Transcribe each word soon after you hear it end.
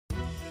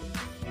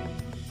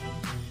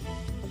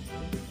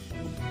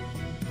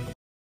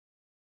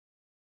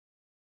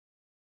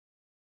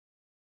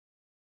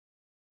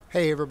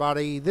Hey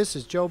everybody, this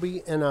is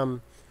Joby, and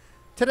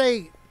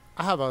today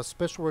I have a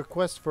special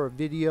request for a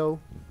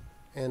video,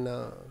 and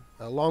a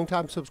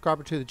longtime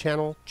subscriber to the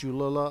channel,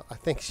 Julilla. I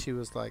think she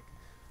was like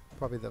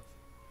probably the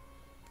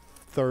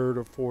third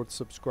or fourth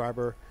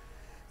subscriber,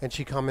 and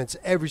she comments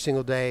every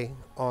single day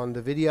on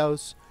the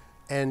videos,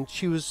 and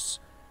she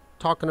was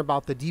talking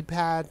about the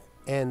D-pad,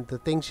 and the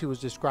thing she was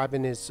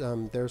describing is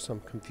there's some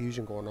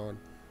confusion going on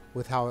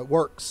with how it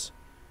works.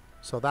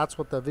 So that's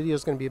what the video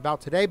is going to be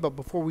about today. But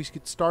before we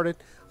get started,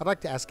 I'd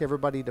like to ask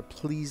everybody to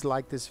please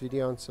like this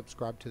video and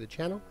subscribe to the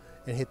channel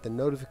and hit the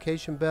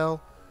notification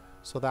bell,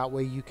 so that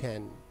way you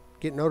can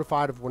get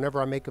notified of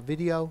whenever I make a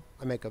video.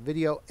 I make a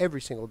video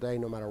every single day,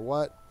 no matter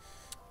what.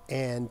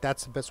 And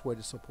that's the best way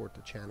to support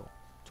the channel,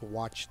 to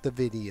watch the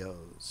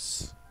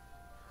videos.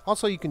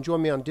 Also, you can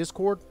join me on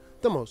Discord,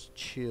 the most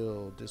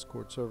chill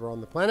Discord server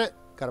on the planet.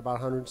 Got about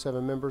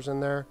 107 members in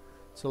there.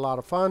 It's a lot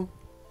of fun.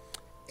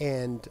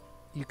 And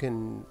you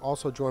can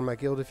also join my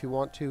guild if you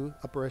want to,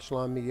 Upper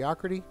Echelon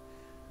Mediocrity.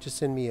 Just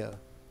send me a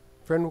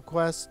friend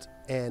request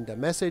and a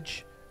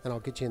message, and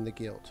I'll get you in the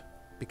guild,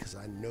 because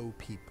I know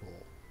people.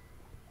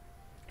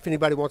 If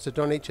anybody wants to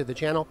donate to the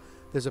channel,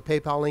 there's a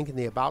PayPal link in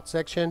the About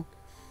section.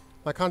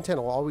 My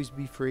content will always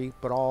be free,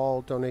 but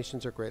all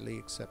donations are greatly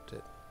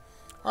accepted.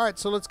 Alright,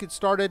 so let's get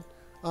started.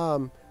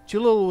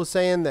 Jalil was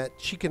saying that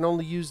she can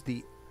only use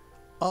the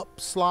up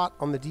slot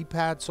on the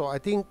D-pad, so I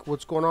think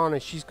what's going on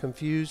is she's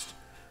confused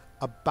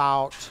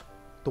about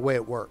the way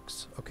it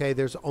works. Okay,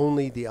 there's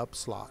only the up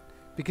slot,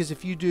 because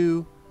if you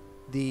do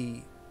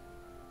the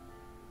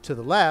to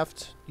the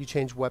left, you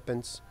change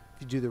weapons.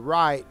 If you do the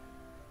right,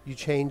 you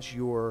change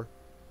your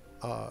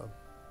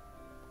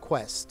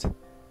quest,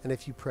 and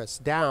if you press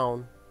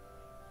down,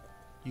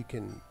 you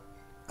can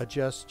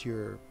adjust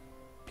your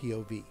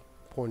POV,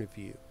 point of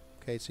view.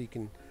 Okay, so you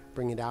can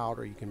bring it out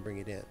or you can bring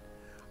it in.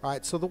 All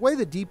right, so the way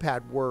the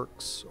D-pad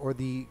works, or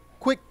the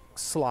quick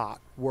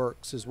slot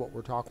works, is what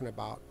we're talking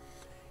about.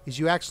 Is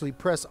you actually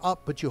press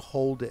up, but you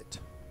hold it,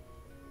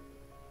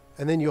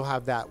 and then you'll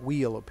have that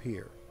wheel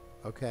appear.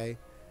 Okay,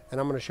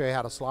 and I'm going to show you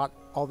how to slot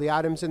all the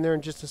items in there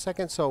in just a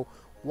second. So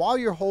while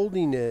you're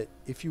holding it,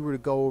 if you were to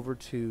go over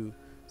to,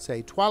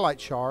 say, Twilight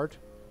Shard,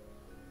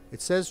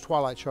 it says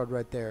Twilight Shard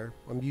right there.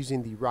 I'm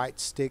using the right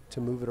stick to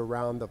move it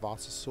around, the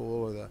Vasa's Soul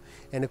or the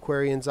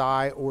Antiquarian's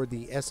Eye or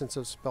the Essence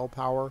of Spell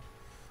Power.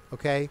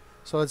 Okay,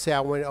 so let's say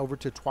I went over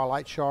to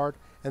Twilight Shard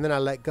and then I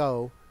let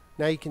go.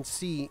 Now you can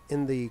see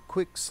in the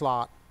quick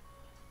slot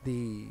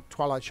the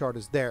Twilight Shard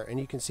is there, and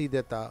you can see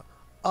that the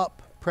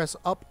press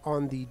up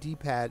on the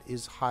D-pad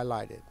is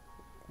highlighted.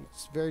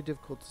 It's very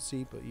difficult to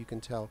see, but you can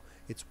tell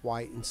it's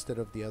white instead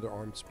of the other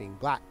arms being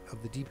black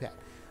of the D-pad.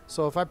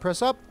 So if I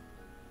press up,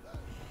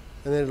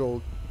 and then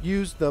it'll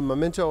use the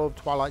memento of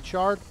Twilight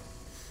Shard.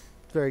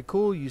 Very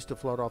cool. You used to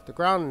float off the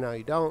ground, and now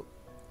you don't.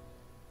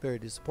 Very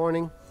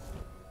disappointing,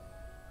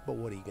 but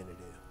what are you going to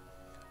do?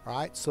 All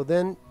right, so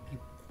then you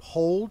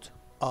hold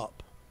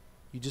up.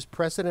 You just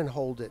press it and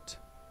hold it,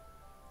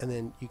 and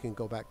then you can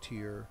go back to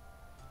your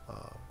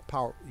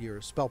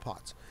your spell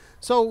pots.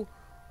 So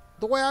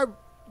the way I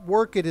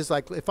work it is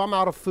like, if I'm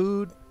out of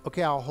food,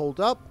 okay, I'll hold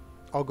up,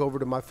 I'll go over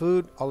to my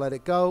food, I'll let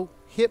it go,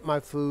 hit my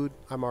food.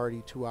 I'm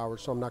already 2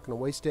 hours, so I'm not going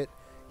to waste it.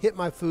 Hit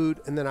my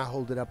food, and then I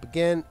hold it up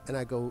again, and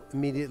I go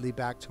immediately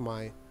back to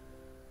my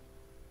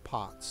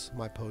pots,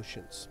 my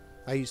potions.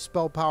 I use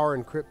spell power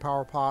and crit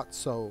power pots,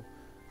 so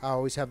I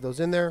always have those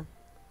in there.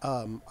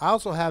 I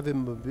also have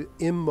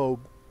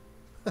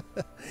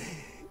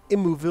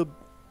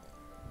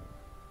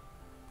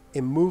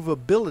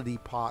immovability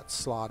pots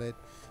slotted.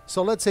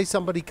 So let's say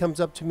somebody comes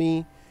up to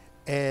me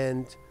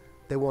and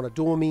they want to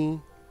duel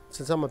me.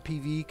 Since I'm a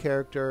PvE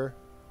character,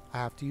 I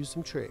have to use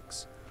some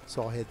tricks.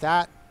 So I'll hit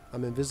that.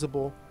 I'm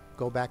invisible.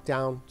 Go back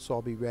down, so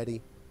I'll be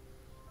ready.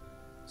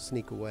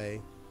 Sneak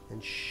away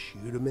and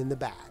shoot them in the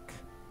back.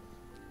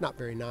 Not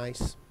very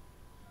nice,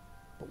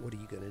 but what are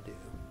you going to do?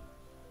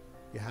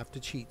 You have to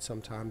cheat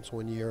sometimes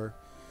when you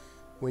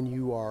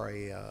are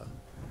a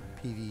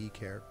PvE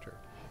character.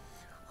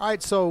 All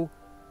right, so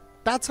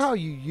that's how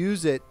you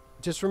use it.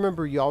 Just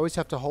remember, you always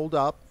have to hold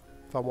up.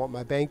 If I want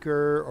my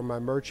banker or my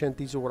merchant,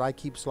 these are what I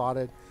keep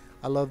slotted.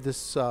 I love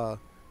this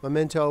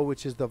memento,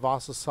 which is the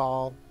Vasa's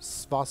Soul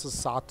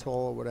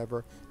or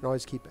whatever. And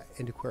always keep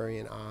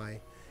Antiquarian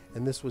Eye.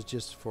 And this was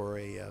just for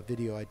a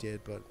video I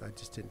did, but I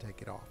just didn't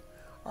take it off.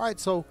 All right,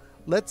 so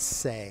let's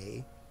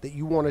say that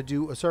you want to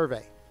do a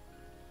survey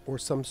or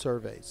some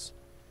surveys.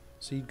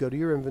 So you'd go to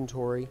your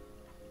inventory,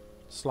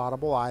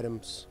 slottable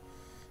items.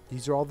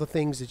 These are all the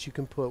things that you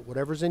can put.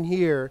 Whatever's in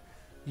here,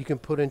 you can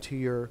put into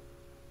your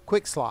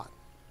quick slot.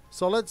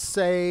 So let's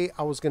say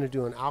I was going to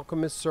do an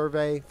alchemist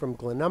survey from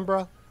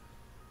Glenumbra.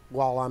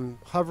 While I'm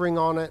hovering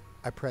on it,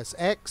 I press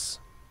X,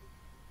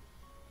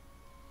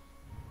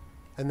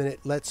 and then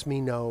it lets me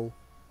know,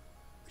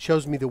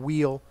 shows me the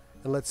wheel,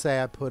 and let's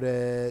say I put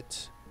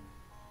it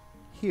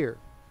here.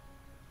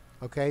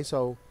 Okay,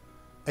 so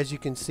as you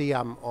can see,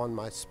 I'm on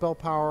my spell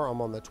power,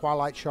 I'm on the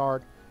Twilight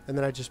Shard, and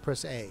then I just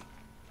press A.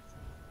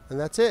 And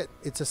that's it.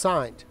 It's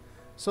assigned.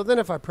 So then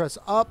if I press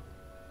up,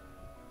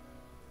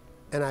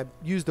 and I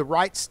use the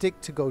right stick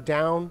to go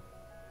down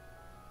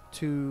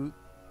to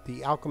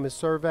the Alchemist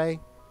survey,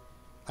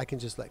 I can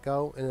just let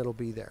go and it'll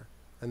be there.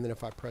 And then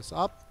if I press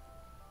up,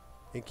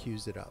 it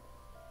queues it up.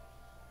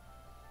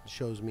 It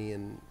shows me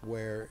in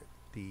where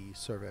the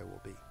survey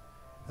will be.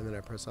 And then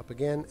I press up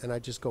again and I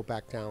just go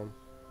back down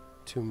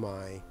to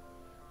my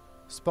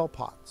spell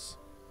pots.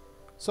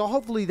 So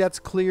hopefully that's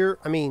clear.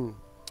 I mean,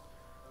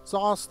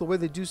 Zoss, the way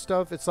they do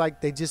stuff, it's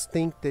like they just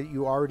think that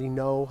you already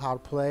know how to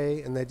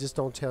play and they just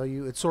don't tell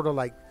you. It's sort of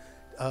like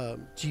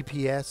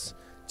GPS.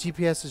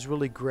 GPS is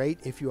really great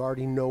if you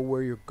already know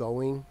where you're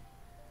going.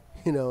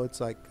 You know, it's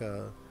like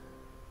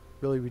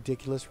really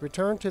ridiculous.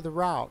 Return to the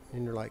route.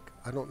 And you're like,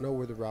 I don't know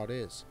where the route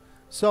is.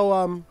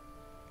 So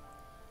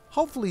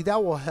hopefully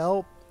that will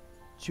help,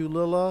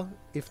 Julilla.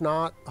 If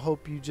not, I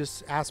hope you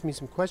just ask me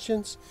some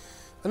questions.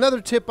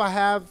 Another tip I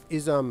have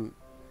is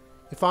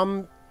if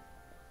I'm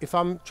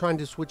trying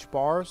to switch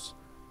bars,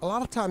 a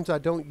lot of times I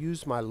don't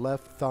use my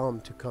left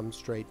thumb to come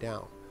straight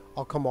down.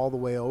 I'll come all the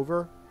way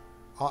over.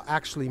 I'll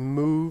actually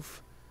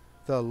move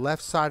the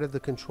left side of the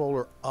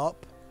controller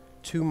up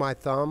to my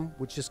thumb,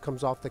 which just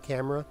comes off the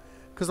camera.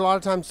 Because a lot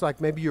of times,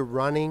 like maybe you're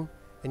running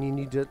and you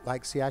need to,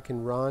 like, see, I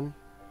can run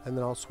and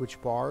then I'll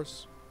switch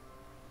bars.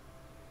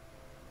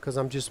 Because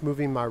I'm just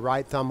moving my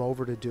right thumb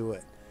over to do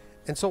it.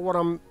 And so what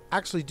I'm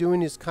actually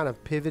doing is kind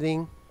of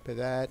pivoting.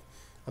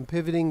 I'm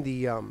pivoting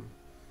the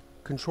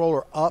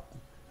controller up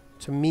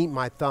to meet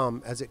my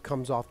thumb as it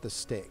comes off the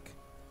stick.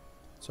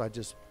 So I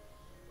just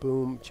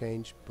boom,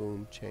 change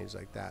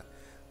like that.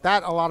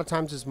 That a lot of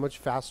times is much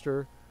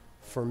faster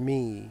for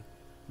me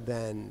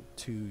than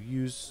to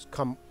use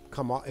come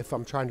off if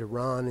I'm trying to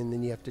run and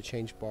then you have to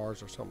change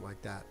bars or something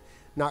like that.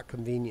 Not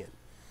convenient.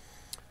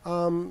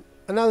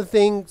 Another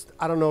thing,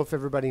 I don't know if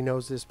everybody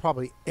knows this,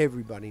 probably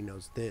everybody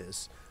knows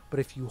this, but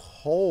if you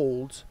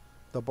hold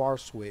the bar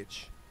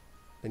switch,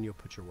 then you'll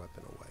put your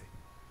weapon away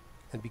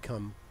and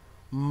become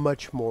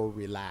much more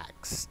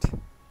relaxed.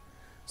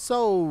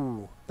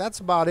 So that's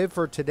about it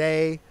for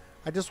today.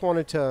 I just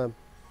wanted to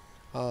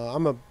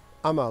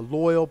I'm a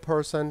loyal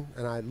person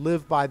and I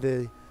live by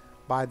the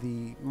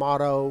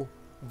motto,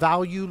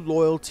 value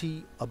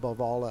loyalty above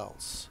all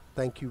else.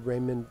 Thank you,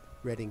 Raymond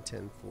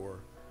Reddington, for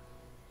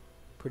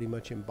pretty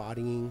much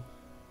embodying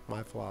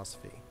my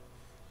philosophy.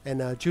 And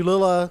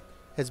Julilla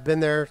has been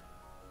there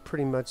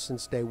pretty much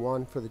since day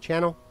one for the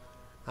channel.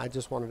 I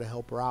just wanted to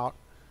help her out.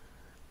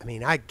 I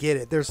mean, I get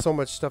it. There's so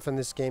much stuff in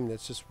this game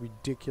that's just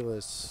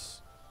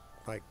ridiculous,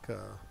 like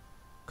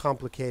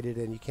complicated,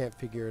 and you can't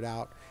figure it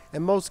out.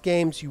 And most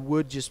games you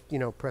would just, you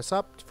know, press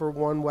up for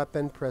one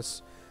weapon,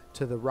 press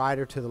to the right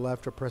or to the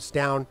left, or press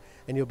down,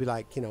 and you'll be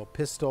like, you know,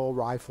 pistol,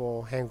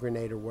 rifle, hand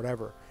grenade, or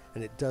whatever.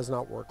 And it does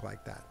not work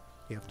like that.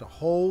 You have to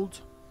hold,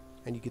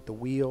 and you get the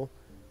wheel,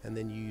 and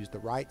then you use the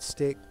right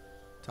stick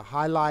to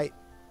highlight,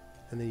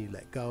 and then you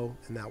let go,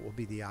 and that will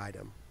be the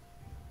item.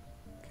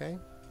 Okay?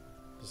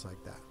 Just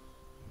like that.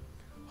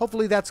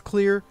 Hopefully that's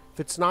clear. If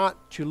it's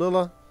not,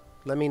 Julilla,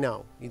 let me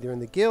know, either in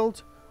the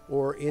guild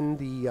or in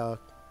the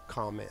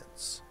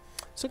comments.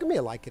 So give me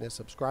a like and a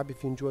subscribe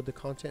if you enjoyed the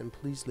content, and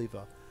please leave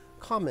a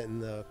comment in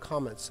the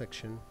comment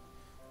section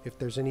if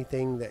there's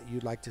anything that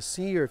you'd like to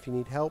see or if you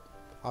need help.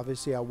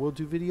 Obviously, I will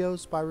do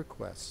videos by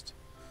request.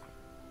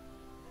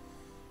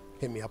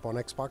 Hit me up on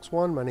Xbox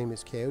One. My name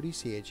is Chaoty,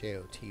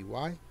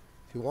 C-H-A-O-T-Y.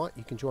 If you want,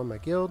 you can join my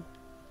guild,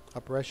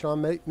 Upper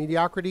Echelon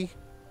Mediocrity.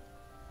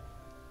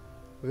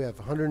 We have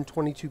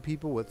 122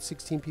 people with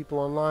 16 people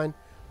online.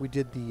 We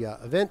did the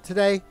event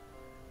today.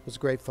 It was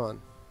great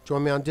fun.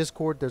 Join me on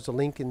Discord. There's a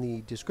link in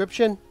the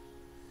description.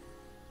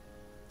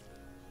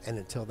 And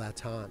until that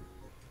time,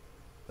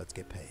 let's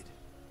get paid.